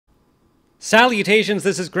Salutations,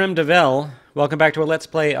 this is Grim Devell. Welcome back to a Let's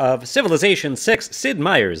Play of Civilization 6, Sid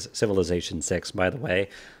Meier's Civilization 6, by the way.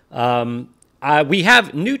 We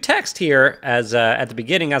have new text here as at the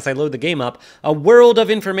beginning as I load the game up. A world of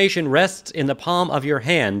information rests in the palm of your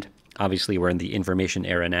hand. Obviously, we're in the information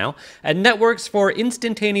era now. And networks for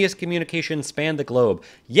instantaneous communication span the globe.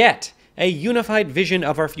 Yet, a unified vision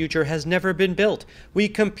of our future has never been built. We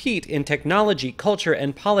compete in technology, culture,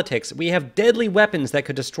 and politics. We have deadly weapons that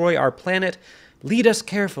could destroy our planet. Lead us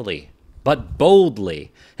carefully, but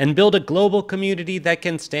boldly, and build a global community that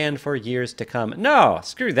can stand for years to come. No,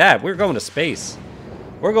 screw that. We're going to space.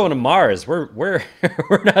 We're going to Mars. We're we're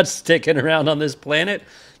not sticking around on this planet.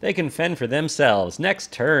 They can fend for themselves.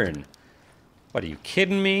 Next turn. What, are you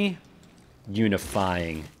kidding me?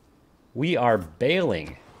 Unifying. We are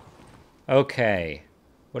bailing. Okay.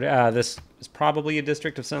 What? This is probably a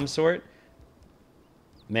district of some sort.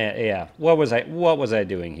 Man, yeah. What was I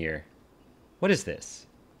doing here? What is this?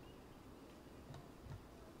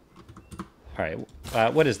 All right.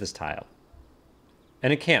 What is this tile?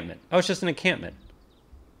 An encampment. Oh, it's just an encampment.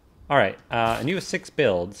 All right. And you have 6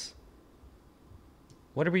 builds.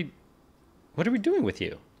 What are we doing with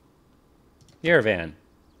you? Yerevan.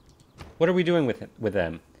 What are we doing with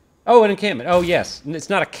them? Oh, an encampment. Oh, yes. It's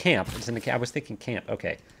not a camp. It's an I was thinking camp.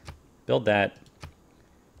 Okay. Build that.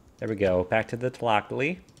 There we go. Back to the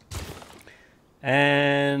Tlactli.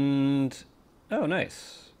 And... oh,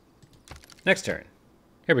 nice. Next turn.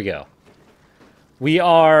 Here we go. We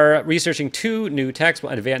are researching 2 new techs,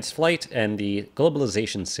 Advanced Flight and the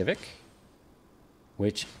Globalization Civic.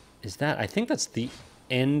 Which is that? I think that's the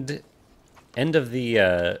end of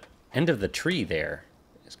the tree there.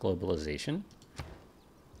 Is globalization.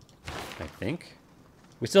 I think.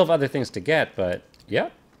 We still have other things to get, but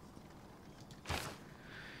yep.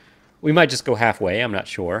 We might just go halfway, I'm not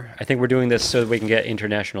sure. I think we're doing this so that we can get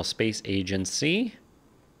International Space Agency.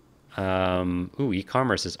 Ooh,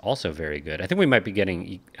 e-commerce is also very good. I think we might be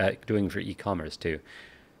getting doing for e-commerce too.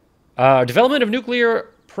 Development of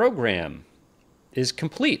nuclear program is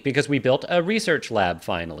complete because we built a research lab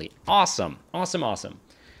finally. Awesome, awesome, awesome.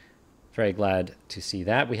 Very glad to see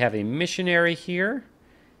that. We have a missionary here.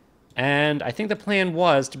 And I think the plan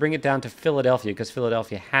was to bring it down to Philadelphia because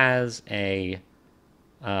Philadelphia has a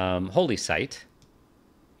holy site.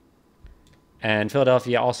 And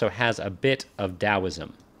Philadelphia also has a bit of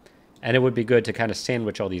Taoism. And it would be good to kind of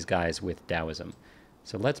sandwich all these guys with Taoism.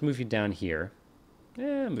 So let's move you down here.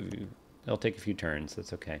 It'll take a few turns.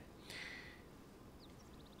 That's okay.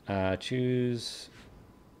 Choose...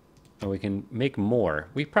 oh, we can make more.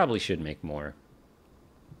 We probably should make more.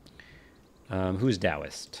 Who's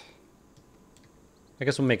Taoist? I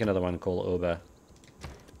guess we'll make another one, Kol Oba.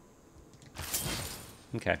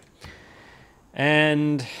 Okay.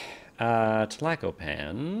 And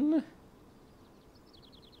Tlacopan.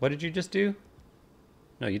 What did you just do?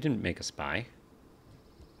 No, you didn't make a spy.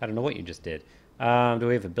 I don't know what you just did. Do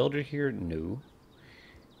we have a builder here? No.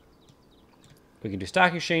 We can do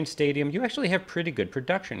Stock Exchange Stadium. You actually have pretty good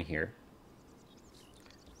production here.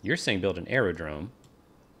 You're saying build an aerodrome.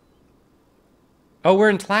 Oh,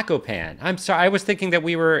 we're in Tlacopan. I'm sorry. I was thinking that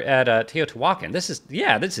we were at Teotihuacan. This is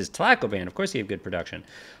Tlacopan. Of course you have good production.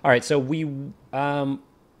 All right, so we're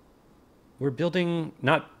building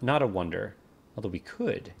not a wonder, although we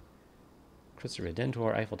could. Crystal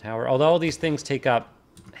Redentor, Eiffel Tower. Although all these things take up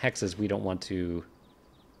hexes we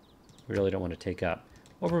really don't want to take up.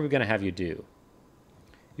 What were we going to have you do?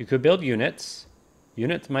 You could build units.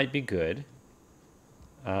 Units might be good.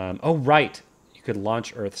 Oh, right. You could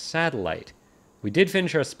launch Earth satellite. We did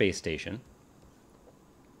finish our space station.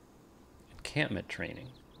 Encampment training.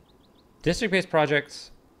 District-based projects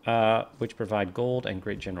which provide gold and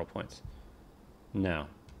great general points. No.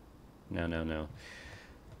 No, no, no.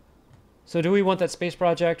 So do we want that space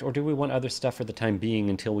project or do we want other stuff for the time being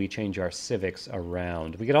until we change our civics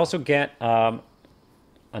around? We could also get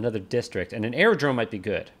another district, and an aerodrome might be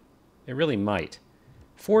good. It really might.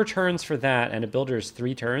 4 turns for that, and a builder's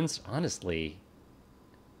 3 turns. Honestly,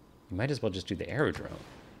 you might as well just do the aerodrome.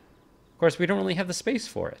 Of course, we don't really have the space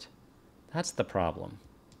for it. That's the problem.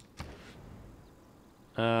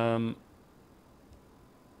 Your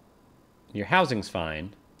housing's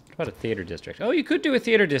fine. What about a theater district? Oh, you could do a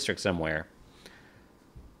theater district somewhere.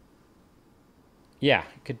 Yeah,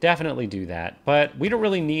 could definitely do that, but we don't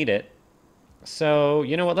really need it. So,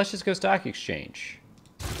 you know what? Let's just go Stock Exchange.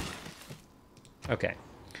 Okay.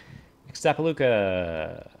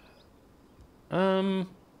 Ixtapaluca.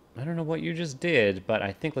 I don't know what you just did, but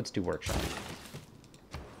I think let's do Workshop.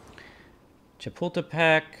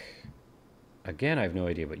 Chapultepec. Again, I have no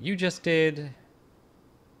idea what you just did.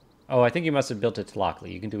 Oh, I think you must have built it to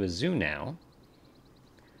Lockley. You can do a zoo now,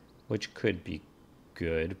 which could be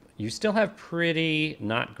good. You still have pretty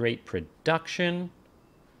not great production.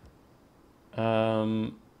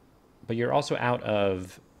 But you're also out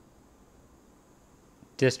of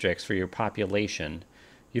districts for your population.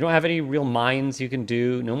 You don't have any real mines you can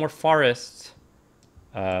do. No more forests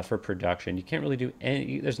for production. You can't really do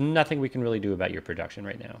any... There's nothing we can really do about your production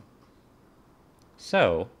right now.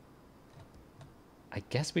 So, I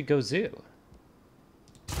guess we go zoo.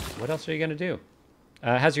 What else are you going to do?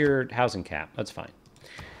 How's your housing cap? That's fine.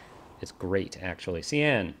 It's great, actually.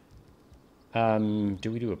 Cian,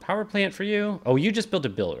 do we do a power plant for you? Oh, you just built a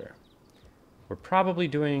builder. We're probably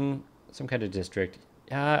doing some kind of district.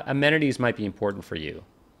 Amenities might be important for you.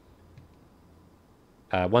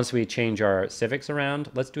 Once we change our civics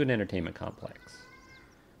around, let's do an entertainment complex.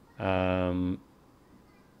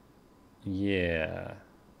 Yeah.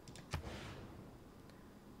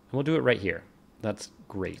 And we'll do it right here. That's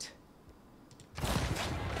great.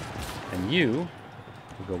 And you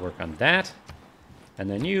will go work on that. And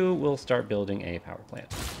then you will start building a power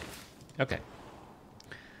plant. Okay.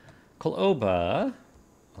 Koloba,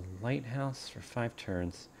 a lighthouse for 5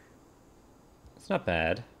 turns. It's not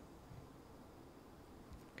bad.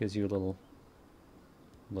 Gives you a little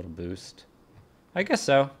boost. I guess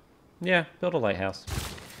so. Yeah, build a lighthouse.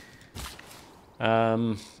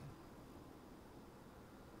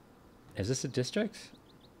 Is this a district?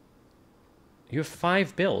 You have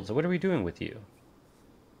 5 builds. What are we doing with you?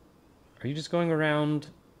 Are you just going around?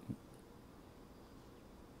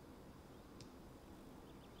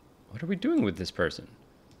 What are we doing with this person?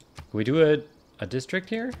 Can we do a district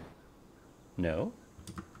here? No.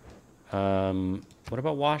 What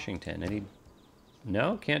about Washington? Any...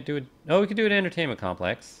 No, can't do it. Oh, we could do an entertainment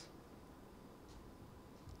complex.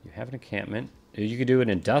 You have an encampment. You could do an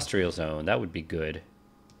industrial zone. That would be good.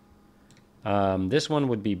 This one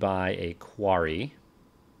would be by a quarry.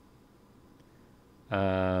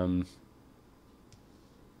 +1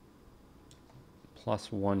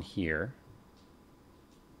 here.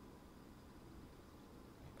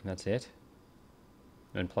 And that's it.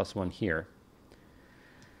 And +1 here.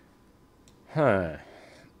 Huh.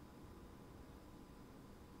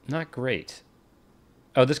 Not great.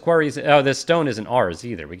 Oh, this quarry is... Oh, this stone isn't ours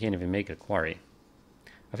either. We can't even make a quarry.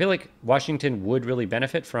 I feel like Washington would really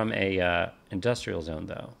benefit from a industrial zone,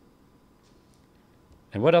 though.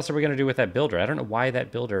 And what else are we going to do with that builder? I don't know why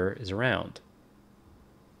that builder is around.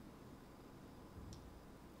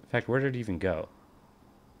 In fact, where did it even go?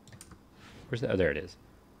 Where's that? Oh, there it is.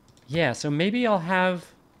 Yeah, so maybe I'll have...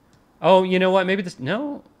 Oh, you know what? Maybe this...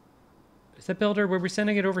 No? Is that builder... Were we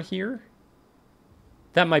sending it over here?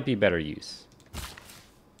 That might be better use.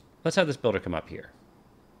 Let's have this builder come up here.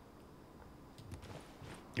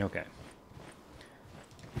 Okay.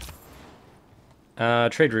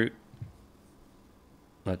 Trade route.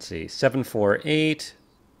 Let's see. 748.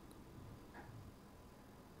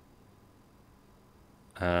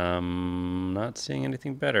 Not seeing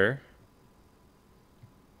anything better.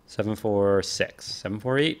 746.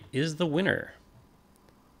 748 is the winner.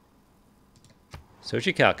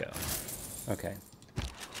 Xochicalco. Okay.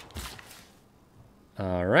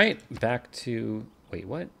 All right. Back to... Wait,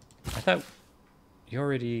 what? I thought you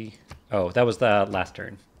already... Oh, that was the last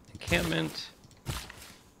turn. Encampment.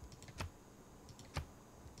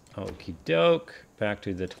 Okie doke. Back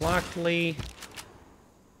to the Tlactli.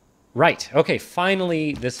 Right. Okay,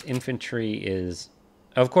 finally this infantry is...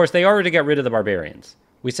 Of course, they already got rid of the barbarians.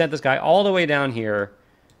 We sent this guy all the way down here.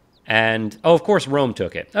 And... Oh, of course Rome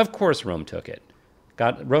took it. Of course Rome took it.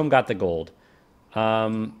 Rome got the gold.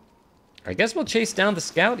 I guess we'll chase down the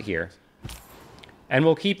scout here. And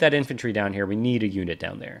we'll keep that infantry down here. We need a unit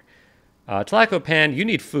down there. Tlacopan, you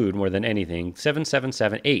need food more than anything.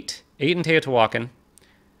 777, 8. 8 in Teotihuacan.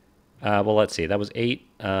 Well, let's see. That was 8.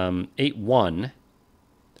 8-1.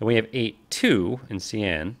 Then we have 8-2 in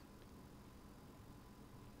Cian.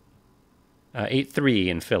 8-3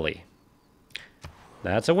 in Philly.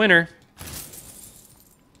 That's a winner.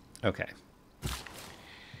 Okay.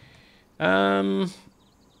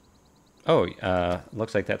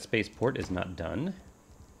 Looks like that spaceport is not done.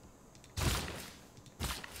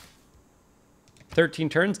 13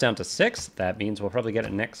 turns down to 6. That means we'll probably get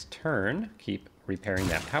it next turn. Keep repairing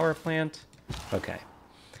that power plant. Okay.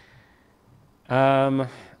 A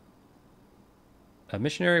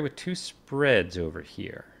missionary with 2 spreads over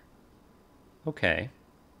here. Okay.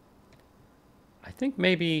 I think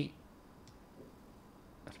maybe...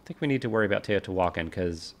 I don't think we need to worry about Teotihuacan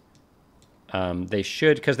because they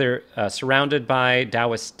should... Because they're surrounded by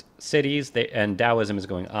Taoist cities and Taoism is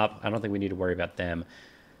going up. I don't think we need to worry about them.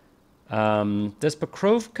 Does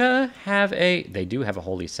Pokrovka have a... They do have a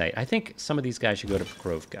holy site. I think some of these guys should go to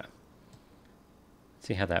Pokrovka.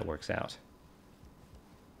 See how that works out.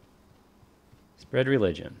 Spread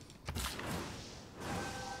religion.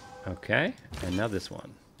 Okay, and now this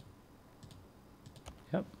one.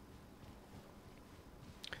 Yep.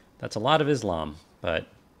 That's a lot of Islam, but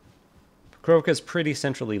Pokrovka's pretty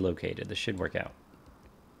centrally located. This should work out.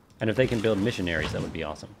 And if they can build missionaries, that would be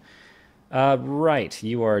awesome. Right,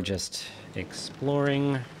 you are just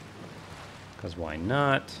exploring, because why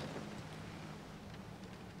not?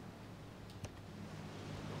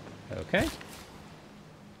 Okay.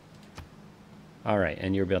 All right,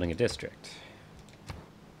 and you're building a district.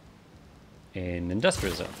 An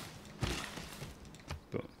industrial zone.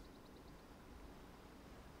 Boom.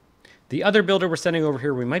 The other builder we're sending over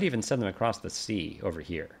here, we might even send them across the sea over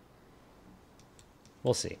here.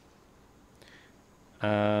 We'll see.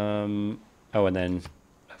 Oh, and then,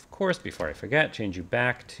 of course, before I forget, change you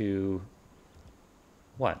back to...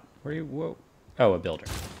 What? Where are you? Whoa. Oh, a builder.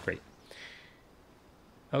 Great.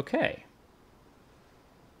 Okay.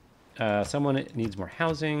 Someone needs more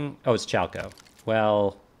housing. Oh, it's Chalco.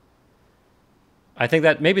 Well, I think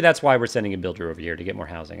that maybe that's why we're sending a builder over here, to get more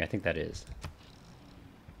housing. I think that is.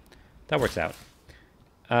 That works out.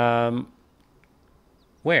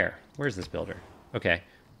 Where? Where's this builder? Okay.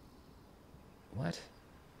 What?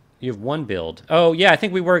 You have one build. Oh, yeah, I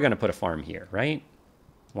think we were going to put a farm here, right?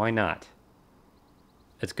 Why not?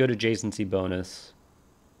 It's good adjacency bonus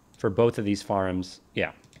for both of these farms.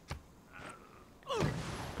 Yeah.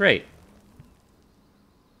 Great.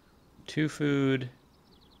 2 food,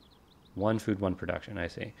 1 food, 1 production, I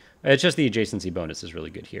see. It's just the adjacency bonus is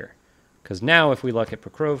really good here. Because now if we look at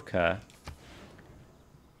Pokrovka,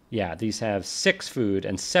 yeah, these have 6 food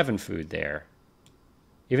and 7 food there.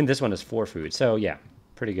 Even this one is 4 food. So, yeah,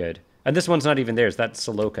 pretty good. And this one's not even theirs. That's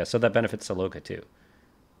Saloka. So that benefits Saloka, too.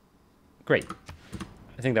 Great.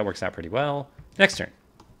 I think that works out pretty well. Next turn.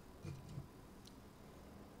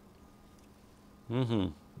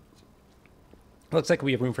 Looks like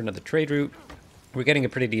we have room for another trade route. We're getting a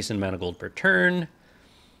pretty decent amount of gold per turn.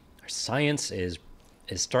 Our science is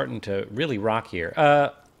starting to really rock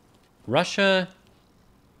here. Russia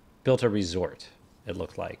built a resort, it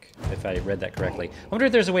looked like, if I read that correctly. I wonder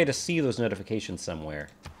if there's a way to see those notifications somewhere.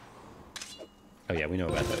 Oh, yeah, we know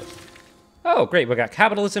about those. Oh, great. We got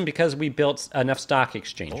capitalism because we built enough stock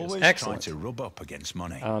exchanges. Always excellent. trying to rub up against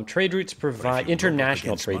money. Trade routes provide,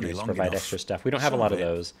 international trade routes provide enough, extra stuff. We don't have a lot of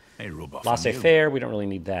those. They rub off on you. Laissez-faire, we don't really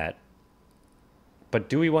need that. But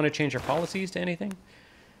do we want to change our policies to anything?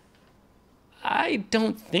 I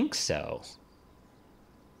don't think so.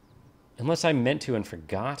 Unless I meant to and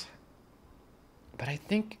forgot. But I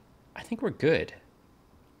think we're good.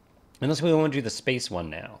 Unless we want to do the space one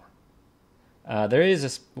now. There is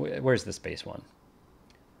a... Where's the space one?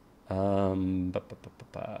 I don't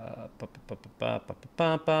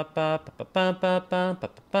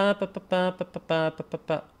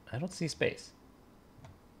see space.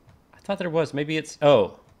 I thought there was. Maybe it's...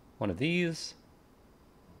 Oh, one of these.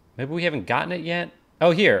 Maybe we haven't gotten it yet.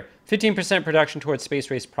 Oh, here. 15% production towards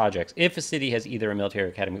space race projects if a city has either a military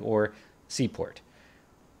academy or seaport.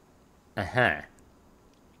 And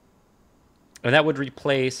that would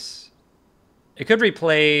replace... It could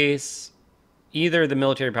replace either the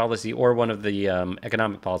military policy or one of the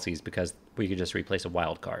economic policies, because we could just replace a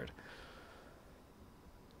wild card.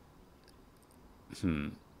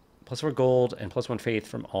 +4 gold and +1 faith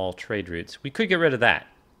from all trade routes. We could get rid of that,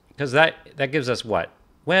 because that gives us what?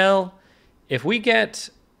 Well, if we get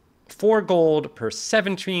 4 gold per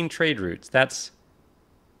 17 trade routes, that's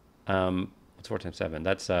what's 4 times 7?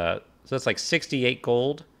 That's so that's like 68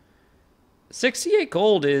 gold. 68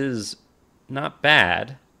 gold is not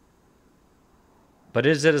bad, but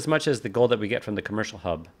is it as much as the gold that we get from the commercial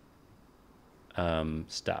hub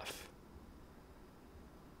stuff?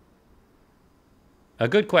 A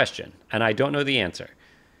good question, and I don't know the answer.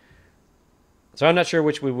 So I'm not sure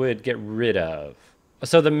which we would get rid of.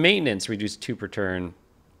 So the maintenance reduced 2 per turn.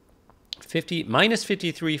 Minus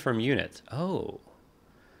 53 from units. Oh.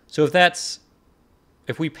 So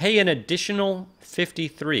if we pay an additional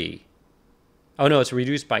 53. Oh no, it's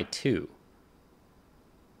reduced by 2.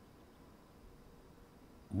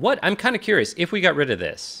 What? I'm kind of curious. If we got rid of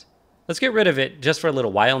this, let's get rid of it just for a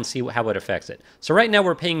little while and see how it affects it. So right now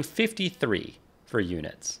we're paying 53 for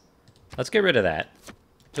units. Let's get rid of that.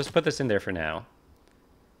 Just put this in there for now.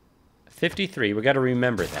 53. We got to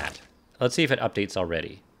remember that. Let's see if it updates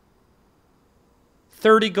already.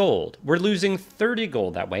 30 gold. We're losing 30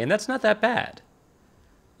 gold that way, and that's not that bad.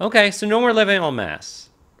 Okay, so no more living en masse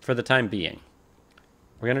for the time being.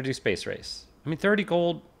 We're going to do space race. I mean, 30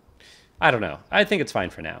 gold... I don't know. I think it's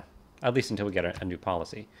fine for now. At least until we get a new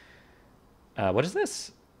policy. What is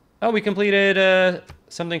this? Oh, we completed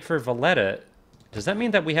something for Valetta. Does that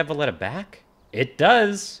mean that we have Valetta back? It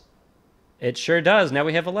does. It sure does. Now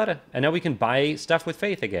we have Valetta. And now we can buy stuff with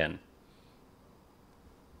faith again.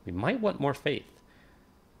 We might want more faith.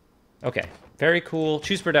 Okay. Very cool.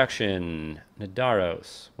 Choose production.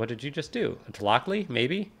 Nadaros. What did you just do? A Tlaloc?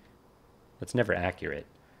 Maybe? That's never accurate.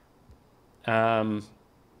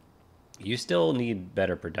 You still need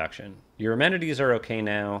better production. Your amenities are okay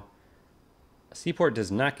now. Seaport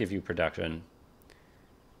does not give you production.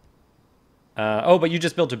 Oh, but you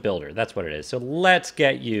just built a builder. That's what it is. So let's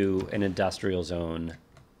get you an industrial zone,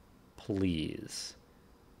 please.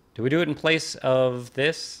 Do we do it in place of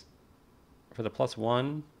this for the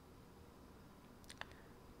 +1?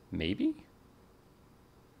 Maybe?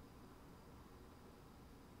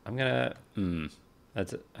 I'm gonna...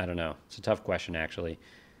 I don't know. It's a tough question, actually.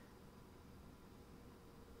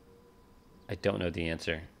 I don't know the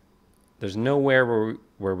answer. There's nowhere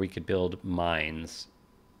where we could build mines.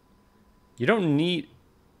 You don't need...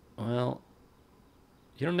 Well,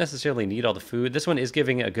 you don't necessarily need all the food. This one is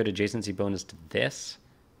giving a good adjacency bonus to this.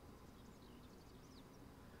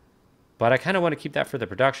 But I kind of want to keep that for the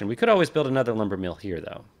production. We could always build another lumber mill here,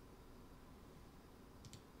 though.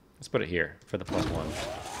 Let's put it here for the +1.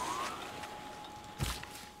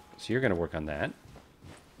 So you're going to work on that.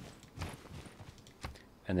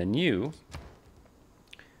 And then you...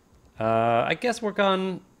 I guess work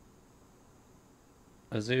on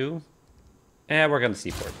a zoo. Work on the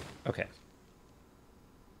seaport. Okay.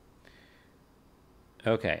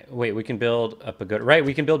 Okay. Wait, we can build up a good... Right,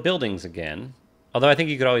 we can build buildings again. Although I think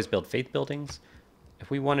you could always build faith buildings. If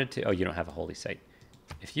we wanted to... Oh, you don't have a holy site.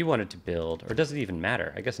 If you wanted to build... Or does it even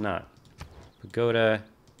matter? I guess not. Pagoda...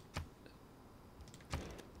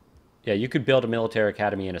 Yeah, you could build a military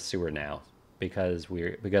academy and a sewer now. Because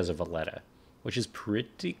of Valetta. Which is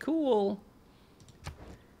pretty cool.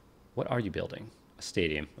 What are you building? A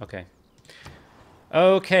stadium. Okay.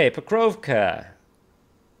 Okay, Pokrovka.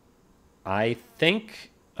 I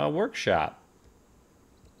think a workshop.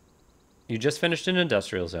 You just finished an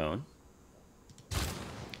industrial zone.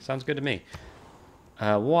 Sounds good to me.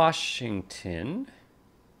 Washington.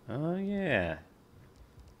 Oh, yeah.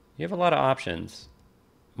 You have a lot of options.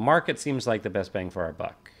 Market seems like the best bang for our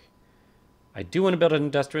buck. I do want to build an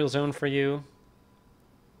industrial zone for you.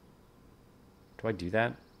 Do I do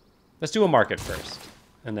that? Let's do a market first,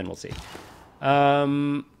 and then we'll see.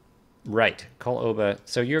 Right, call Oba.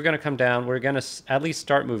 So you're going to come down. We're going to at least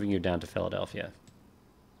start moving you down to Philadelphia.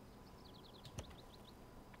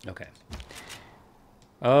 Okay.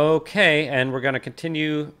 Okay, and we're going to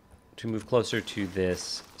continue to move closer to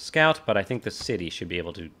this scout, but I think the city should be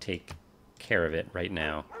able to take care of it right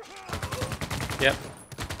now. Yep.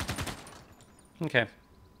 Okay.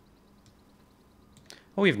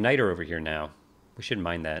 Oh, we have Niter over here now. We shouldn't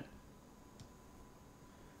mind that.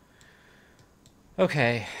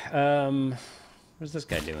 Okay. What's this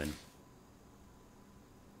guy doing?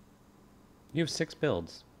 You have 6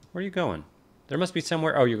 builds. Where are you going? There must be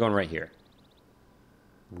somewhere... Oh, you're going right here.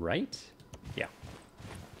 Right? Yeah.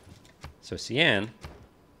 So, Cian.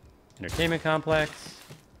 Entertainment complex.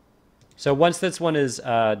 So, once this one is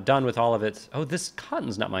done with all of its... Oh, this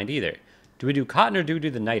cotton's not mined either. Do we do cotton or do we do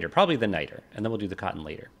the niter? Probably the niter. And then we'll do the cotton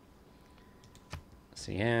later.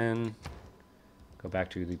 Cian. Go back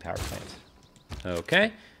to the power plant.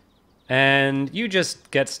 Okay. And you just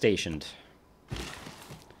get stationed.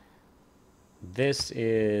 This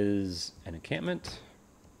is an encampment.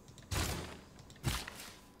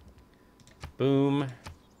 Boom.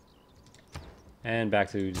 And back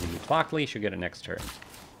to the Tlaloc. Should get it next turn.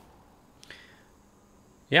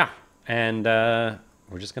 Yeah. And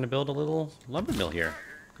we're just going to build a little lumber mill here.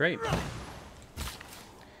 Great.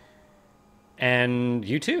 And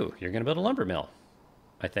you too. You're going to build a lumber mill,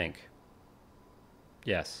 I think.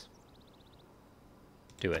 Yes.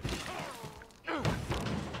 Do it.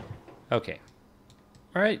 Okay.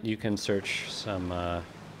 All right, you can search some...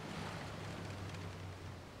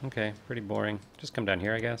 Okay, pretty boring. Just come down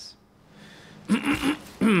here, I guess.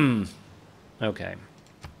 Okay.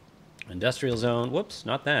 Industrial zone. Whoops,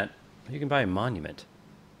 not that. You can buy a monument.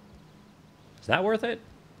 Is that worth it?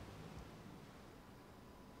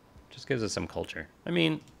 Just gives us some culture. I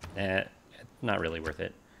mean, not really worth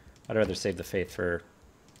it. I'd rather save the faith for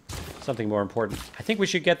something more important. I think we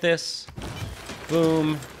should get this.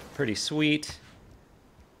 Boom. Pretty sweet.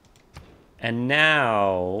 And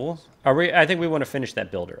now... I think we want to finish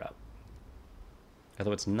that builder up.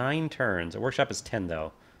 Although it's 9 turns. A workshop is 10,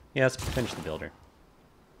 though. Yeah, let's finish the builder.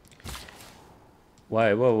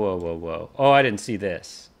 Whoa, whoa, whoa, whoa, whoa. Oh, I didn't see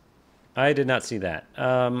this. I did not see that.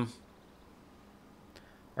 Our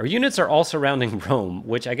units are all surrounding Rome,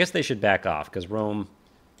 which I guess they should back off, because Rome...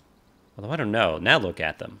 Although I don't know. Now look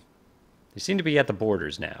at them. They seem to be at the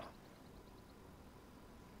borders now.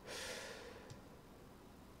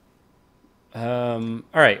 All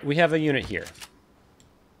right, we have a unit here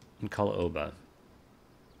in Kalaoba.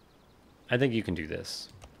 I think you can do this.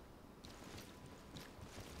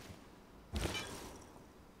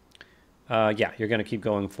 Yeah, you're going to keep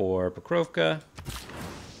going for Pokrovka.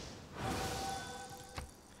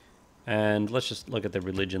 And let's just look at the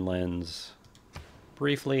religion lens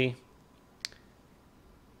briefly.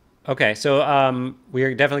 Okay, so we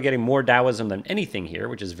are definitely getting more Taoism than anything here,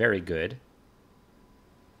 which is very good.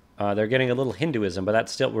 They're getting a little Hinduism, but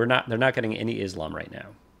that's still they're not getting any Islam right now.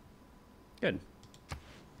 Good.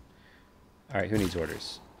 All right, who needs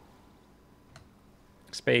orders?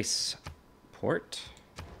 Space port.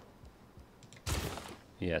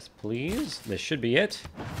 Yes, please. This should be it.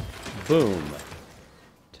 Boom.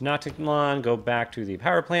 Tenochtitlan, go back to the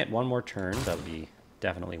power plant. One more turn. That would be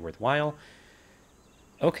definitely worthwhile.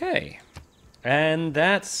 Okay. And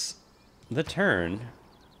that's the turn.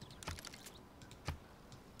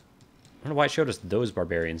 I don't know why it showed us those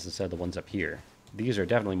barbarians instead of the ones up here. These are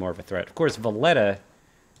definitely more of a threat. Of course, Valetta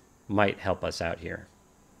might help us out here.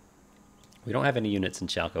 We don't have any units in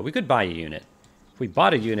Chalco. We could buy a unit. If we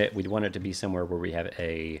bought a unit, we'd want it to be somewhere where we have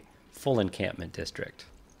a full encampment district.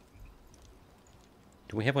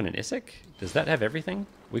 Do we have one in Issyk? Does that have everything?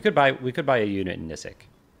 We could buy a unit in Issyk.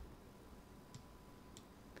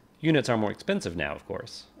 Units are more expensive now, of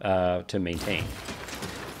course, to maintain.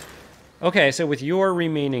 Okay, so with your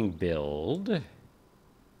remaining build,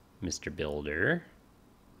 Mr. Builder,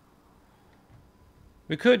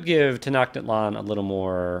 we could give Tenochtitlan a little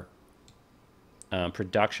more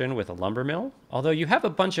production with a lumber mill. Although you have a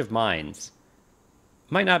bunch of mines.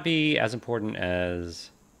 Might not be as important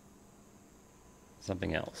as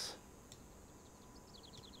something else.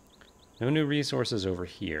 No new resources over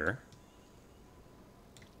here.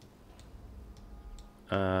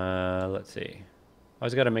 Let's see. I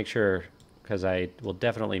always got to make sure, because I will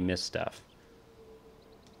definitely miss stuff.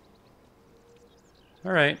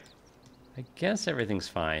 All right. I guess everything's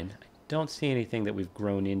fine. I don't see anything that we've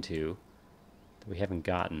grown into that we haven't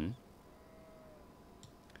gotten.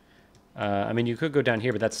 I mean, you could go down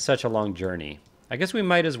here, but that's such a long journey. I guess we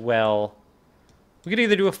might as well... We could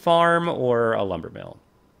either do a farm or a lumber mill.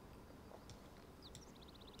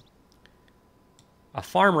 A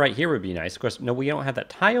farm right here would be nice. Of course, no, we don't have that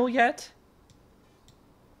tile yet.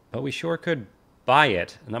 But we sure could buy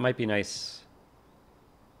it, and that might be nice.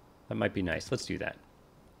 That might be nice. Let's do that.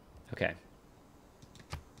 Okay.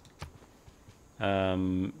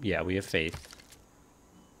 Yeah, we have faith.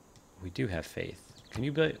 We do have faith. Can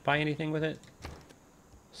you buy anything with it?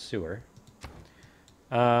 Sewer.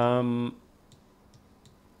 You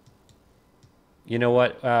know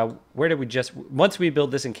what? Where did we just... Once we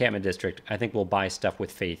build this encampment district, I think we'll buy stuff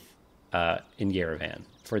with faith in Yerevan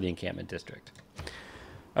for the encampment district.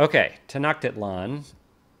 Okay, Tenochtitlan.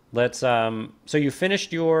 Let's... So you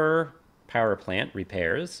finished your power plant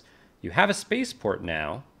repairs. You have a spaceport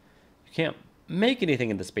now. You can't make anything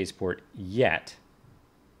in the spaceport yet.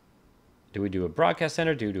 Do we do a broadcast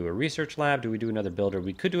center? Do we do a research lab? Do we do another builder?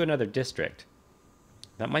 We could do another district.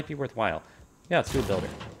 That might be worthwhile. Yeah, let's do a builder.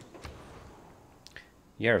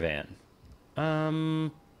 Yerevan.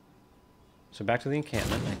 So back to the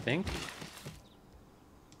encampment, I think.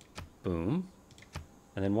 Boom.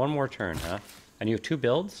 And then one more turn, huh? And you have 2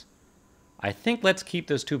 builds? I think let's keep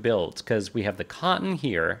those 2 builds, because we have the cotton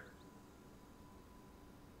here.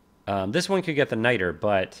 This one could get the niter,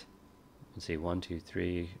 but... Let's see, 1, 2,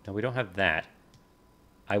 3... No, we don't have that.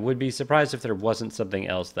 I would be surprised if there wasn't something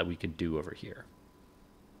else that we could do over here.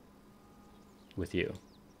 With you.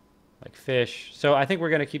 Like fish. So I think we're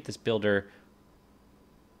going to keep this builder.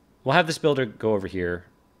 We'll have this builder go over here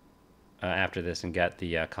after this and get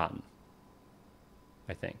the cotton.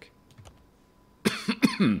 I think.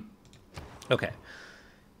 Okay.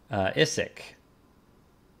 Issyk.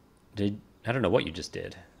 I don't know what you just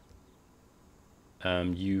did.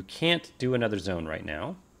 You can't do another zone right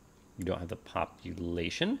now. You don't have the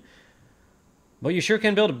population. But you sure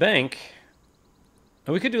can build a bank.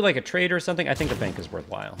 We could do like a trade or something. I think the bank is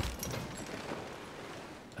worthwhile.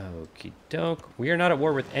 Okie doke. We are not at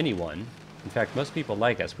war with anyone. In fact, most people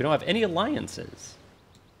like us. We don't have any alliances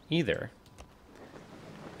either.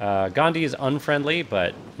 Gandhi is unfriendly,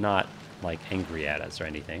 but not like angry at us or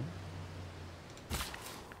anything.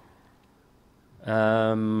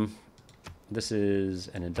 This is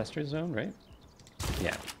an industrial zone, right?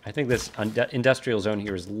 Yeah. I think this industrial zone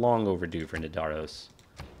here is long overdue for Nidaros.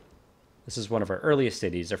 This is one of our earliest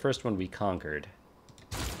cities, the first one we conquered.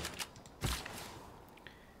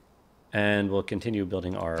 And we'll continue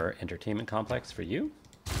building our entertainment complex for you.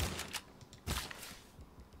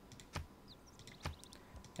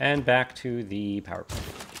 And back to the power plant.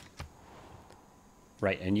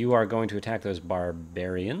 Right, and you are going to attack those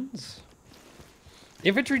barbarians.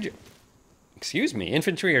 Infantry... Excuse me,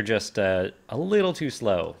 infantry are just a little too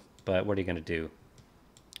slow. But what are you going to do?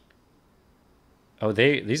 Oh,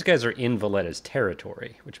 these guys are in Valletta's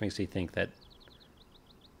territory, which makes me think that...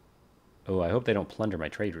 Oh, I hope they don't plunder my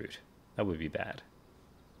trade route. That would be bad.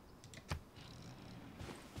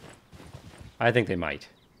 I think they might.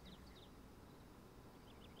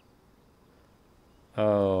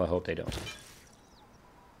 Oh, I hope they don't.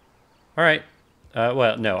 All right.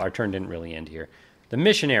 Well, no, our turn didn't really end here. The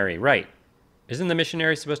missionary, right. Isn't the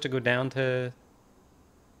missionary supposed to go down to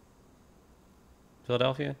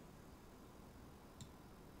Philadelphia?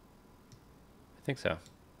 I think so. I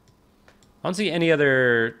don't see any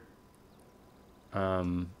other...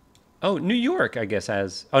 Oh, New York, I guess,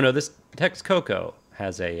 has... Oh, no, this Texcoco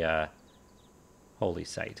has a holy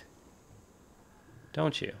site.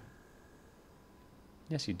 Don't you?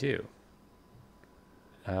 Yes, you do.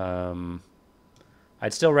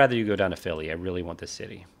 I'd still rather you go down to Philly. I really want this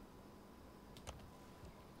city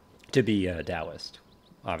to be Taoist.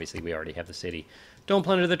 Obviously, we already have the city. Don't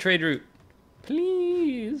plunder the trade route.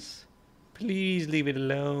 Please. Please leave it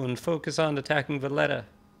alone. Focus on attacking Valetta.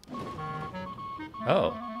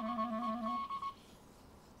 Oh.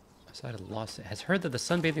 Outside of Lost City. Has heard that the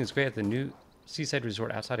sunbathing is great at the new seaside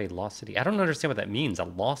resort outside a lost city. I don't understand what that means. A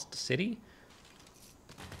lost city?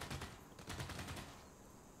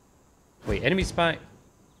 Wait, enemy spy...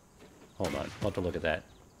 Hold on. I'll have to look at that.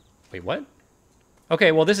 Wait, what?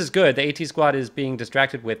 Okay, well, this is good. The AT squad is being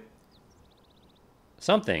distracted with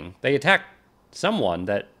something. They attacked someone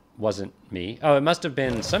that wasn't me. Oh, it must have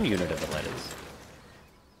been some unit of Valetta's.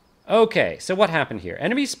 Okay, so what happened here?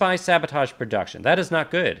 Enemy spy sabotage production. That is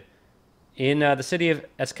not good. In the city of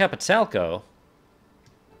Azcapotzalco...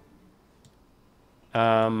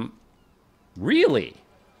 Really?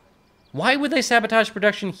 Why would they sabotage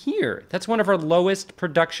production here? That's one of our lowest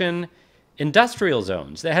production industrial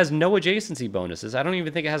zones. That has no adjacency bonuses. I don't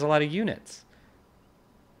even think it has a lot of units.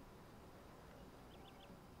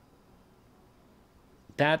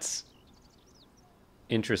 That's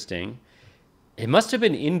interesting. It must have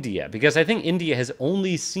been India, because I think India has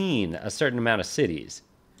only seen a certain amount of cities,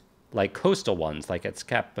 like coastal ones, like at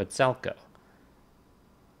Azcapotzalco.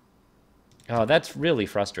 Oh, that's really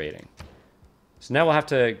frustrating. So now we'll have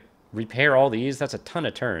to repair all these. That's a ton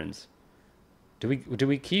of turns. Do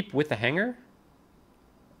we keep with the hangar?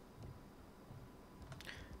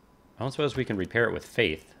 I don't suppose we can repair it with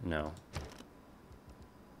faith. No.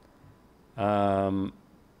 I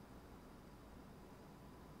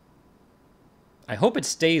hope it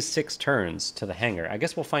stays 6 turns to the hangar. I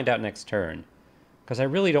guess we'll find out next turn. Because I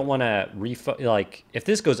really don't want to like, if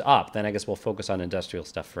this goes up, then I guess we'll focus on industrial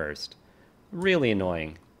stuff first. Really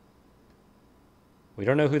annoying. We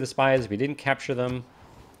don't know who the spy is. We didn't capture them.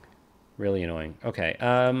 Really annoying. Okay.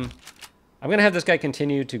 I'm going to have this guy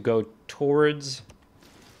continue to go towards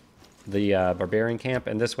the barbarian camp.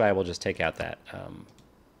 And this way I will just take out that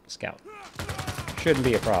scout. Shouldn't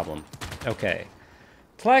be a problem. Okay.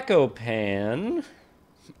 Tlacopan.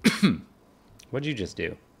 What did you just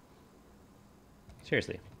do?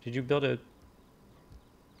 Seriously. Did you build a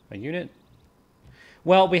unit?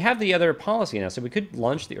 Well, we have the other policy now, so we could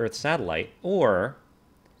launch the Earth satellite, or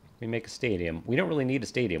we make a stadium. We don't really need a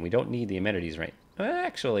stadium. We don't need the amenities, right?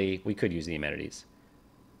 Actually, we could use the amenities.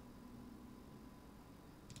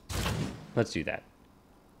 Let's do that.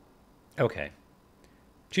 Okay.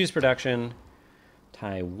 Choose production.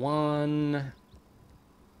 Taiwan.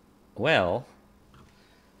 Well.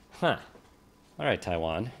 Huh. All right,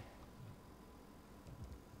 Taiwan.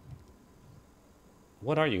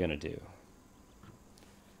 What are you going to do?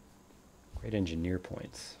 Great engineer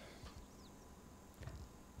points.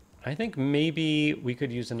 I think maybe we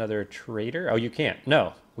could use another trader. Oh, you can't.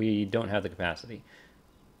 No, we don't have the capacity.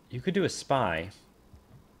 You could do a spy.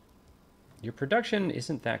 Your production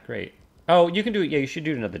isn't that great. Oh, you can do it. Yeah, you should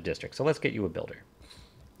do another district. So let's get you a builder.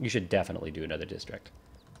 You should definitely do another district.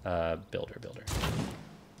 Builder.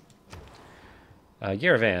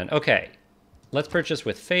 Yerevan. Okay. Let's purchase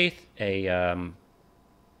with faith a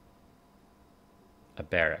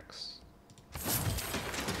barracks.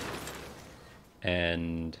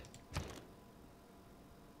 And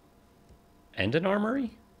an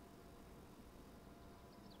armory?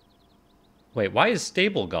 Wait, why is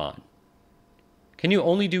stable gone? Can you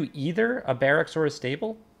only do either a barracks or a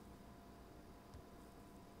stable?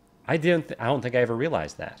 I don't think I ever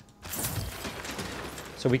realized that.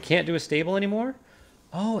 So we can't do a stable anymore?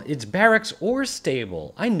 Oh, it's barracks or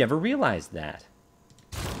stable. I never realized that.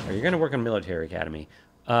 Oh, you're going to work on military academy.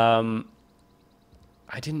 I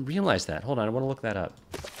didn't realize that. Hold on, I want to look that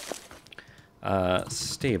up.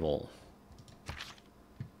 Stable.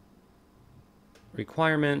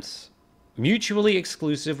 Requirements. Mutually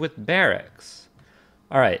exclusive with barracks.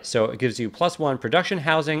 All right, so it gives you +1 production,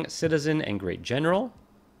 housing, citizen, and great general.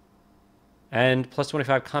 And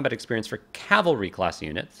 +25 combat experience for cavalry class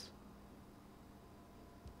units.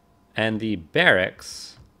 And the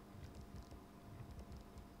barracks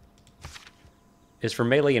is for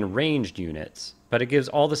melee and ranged units, but it gives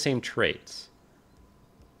all the same traits.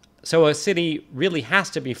 So a city really has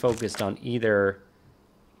to be focused on either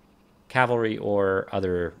cavalry or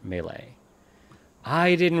other melee.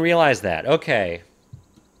 I didn't realize that. Okay.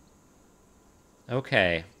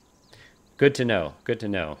 Okay. Good to know. Good to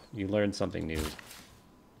know. You learn something new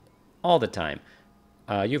all the time.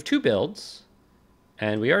 You have 2 builds,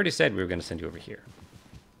 and we already said we were going to send you over here.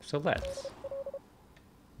 So let's.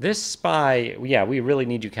 This spy, yeah, we really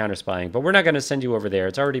need you counter-spying, but we're not going to send you over there.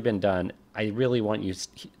 It's already been done. I really want you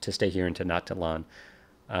to stay here in Tenochtitlan.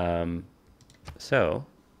 So,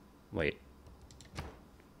 wait.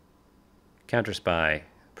 Counter-spy.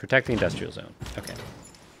 Protect the industrial zone. Okay.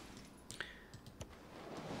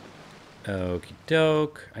 Okie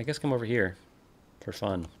doke. I guess come over here for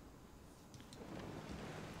fun.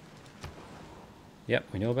 Yep,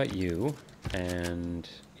 we know about you. And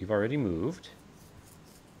you've already moved.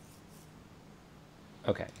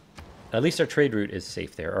 Okay. At least our trade route is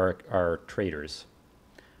safe there. Our traders.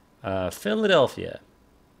 Philadelphia.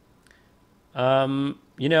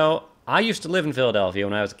 You know, I used to live in Philadelphia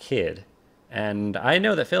when I was a kid. And I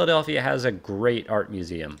know that Philadelphia has a great art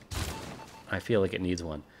museum. I feel like it needs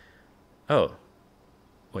one. Oh.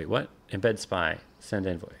 Wait, what? Embed spy. Send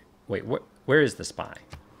envoy. Wait, where is the spy?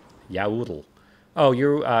 Yaoodle. Oh,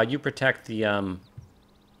 you protect the,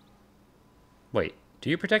 Wait, do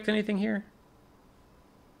you protect anything here?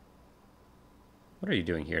 What are you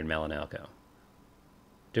doing here in Malinalco?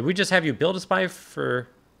 Did we just have you build a spy for...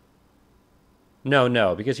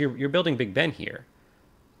 No, because you're building Big Ben here.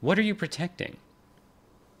 What are you protecting?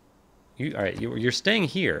 All right, you're staying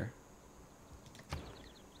here.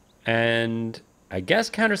 And I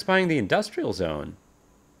guess counter-spying the industrial zone.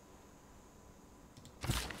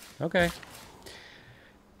 Okay.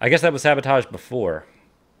 I guess that was sabotaged before.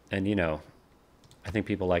 And, you know, I think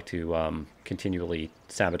people like to continually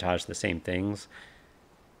sabotage the same things.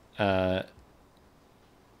 Right,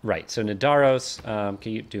 so Nidaros,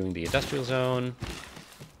 keep doing the industrial zone.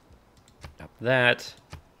 Up that.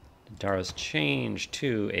 Nidaros change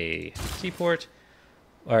to a seaport.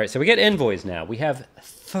 All right, so we get envoys now. We have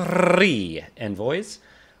 3 envoys.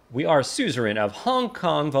 We are suzerain of Hong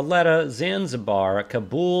Kong, Valetta, Zanzibar,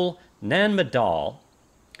 Kabul, Nan Madol.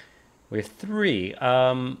 We have 3.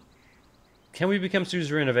 Can we become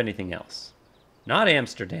suzerain of anything else? Not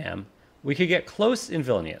Amsterdam. We could get close in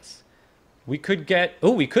Vilnius. We could get...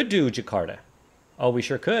 Oh, we could do Jakarta. Oh, we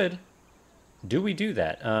sure could. Do we do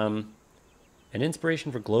that? An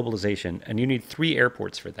inspiration for globalization. And you need 3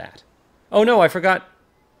 airports for that. Oh, no, I forgot...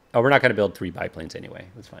 Oh, we're not going to build 3 biplanes anyway.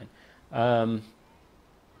 That's fine.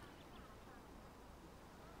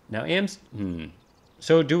 Now,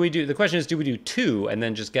 So do we do... The question is, do we do 2 and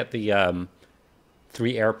then just get the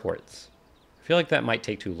 3 airports? I feel like that might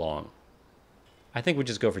take too long. I think we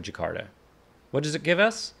just go for Jakarta. What does it give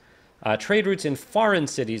us? Trade routes in foreign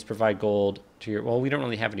cities provide gold to your... Well, we don't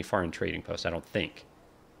really have any foreign trading posts, I don't think.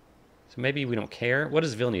 So maybe we don't care. What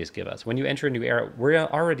does Vilnius give us? When you enter a new era... We're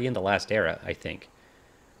already in the last era, I think.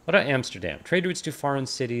 What about Amsterdam? Trade routes to foreign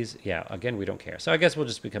cities. Yeah, again, we don't care. So I guess we'll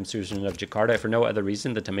just become suzerain of Jakarta for no other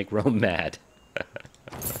reason than to make Rome mad.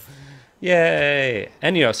 Yay!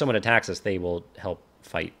 And, you know, if someone attacks us, they will help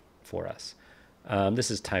fight for us. This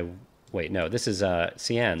is Wait, no, this is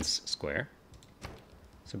Cian's square.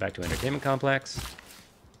 So back to entertainment complex.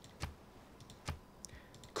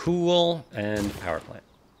 Cool, and power plant.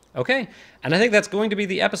 Okay, and I think that's going to be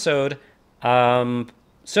the episode.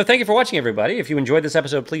 So thank you for watching, everybody. If you enjoyed this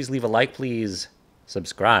episode, please leave a like, please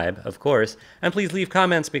subscribe, of course, and please leave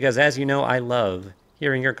comments because, as you know, I love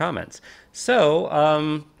hearing your comments. So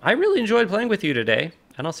I really enjoyed playing with you today,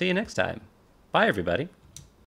 and I'll see you next time. Bye, everybody.